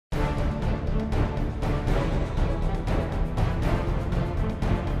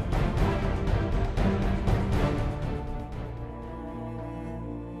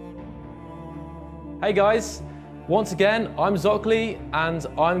Hey guys, once again I'm Zockley and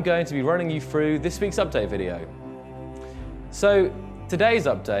I'm going to be running you through this week's update video. So today's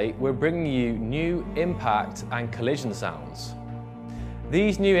update, we're bringing you new impact and collision sounds.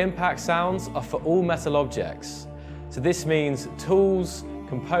 These new impact sounds are for all metal objects, so this means tools,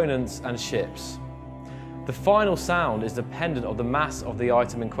 components and ships. The final sound is dependent on the mass of the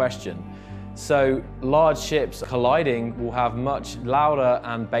item in question, so large ships colliding will have much louder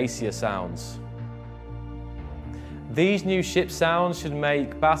and bassier sounds. These new ship sounds should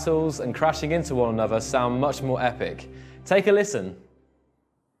make battles and crashing into one another sound much more epic. Take a listen.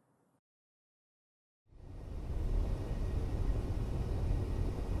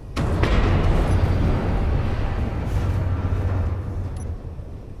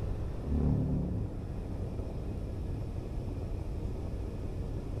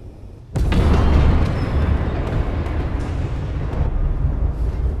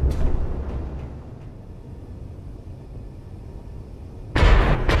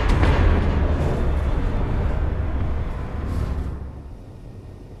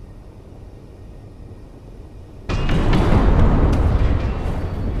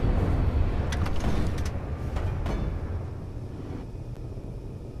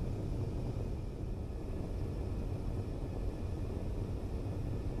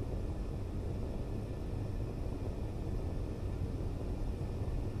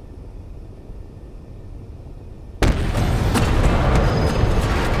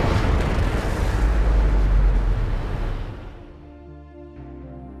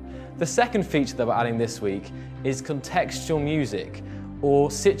 The second feature that we're adding this week is contextual music,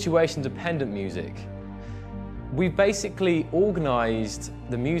 or situation-dependent music. We've basically organised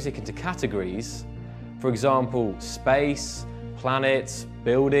the music into categories, for example, space, planets,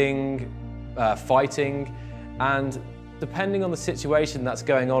 building, fighting, and depending on the situation that's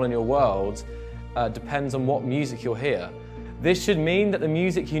going on in your world, depends on what music you'll hear. This should mean that the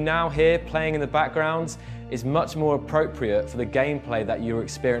music you now hear playing in the background is much more appropriate for the gameplay that you're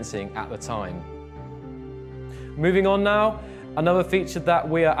experiencing at the time. Moving on now, another feature that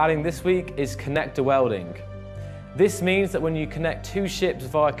we are adding this week is connector welding. This means that when you connect two ships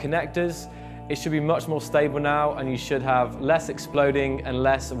via connectors, it should be much more stable now and you should have less exploding and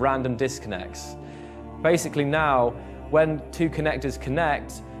less random disconnects. Basically now, when two connectors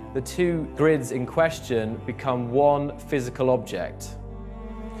connect, the two grids in question become one physical object.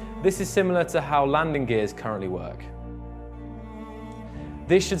 This is similar to how landing gears currently work.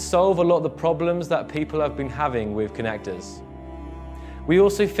 This should solve a lot of the problems that people have been having with connectors. We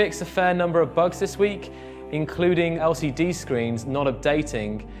also fixed a fair number of bugs this week, including LCD screens not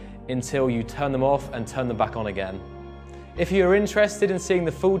updating until you turn them off and turn them back on again. If you are interested in seeing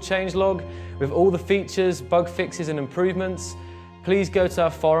the full changelog with all the features, bug fixes and improvements, please go to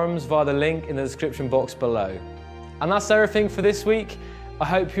our forums via the link in the description box below. And that's everything for this week. I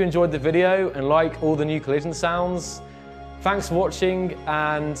hope you enjoyed the video and like all the new collision sounds. Thanks for watching,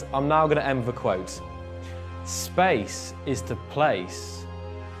 and I'm now going to end with a quote. Space is to place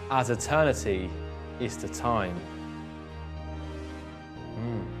as eternity is to time.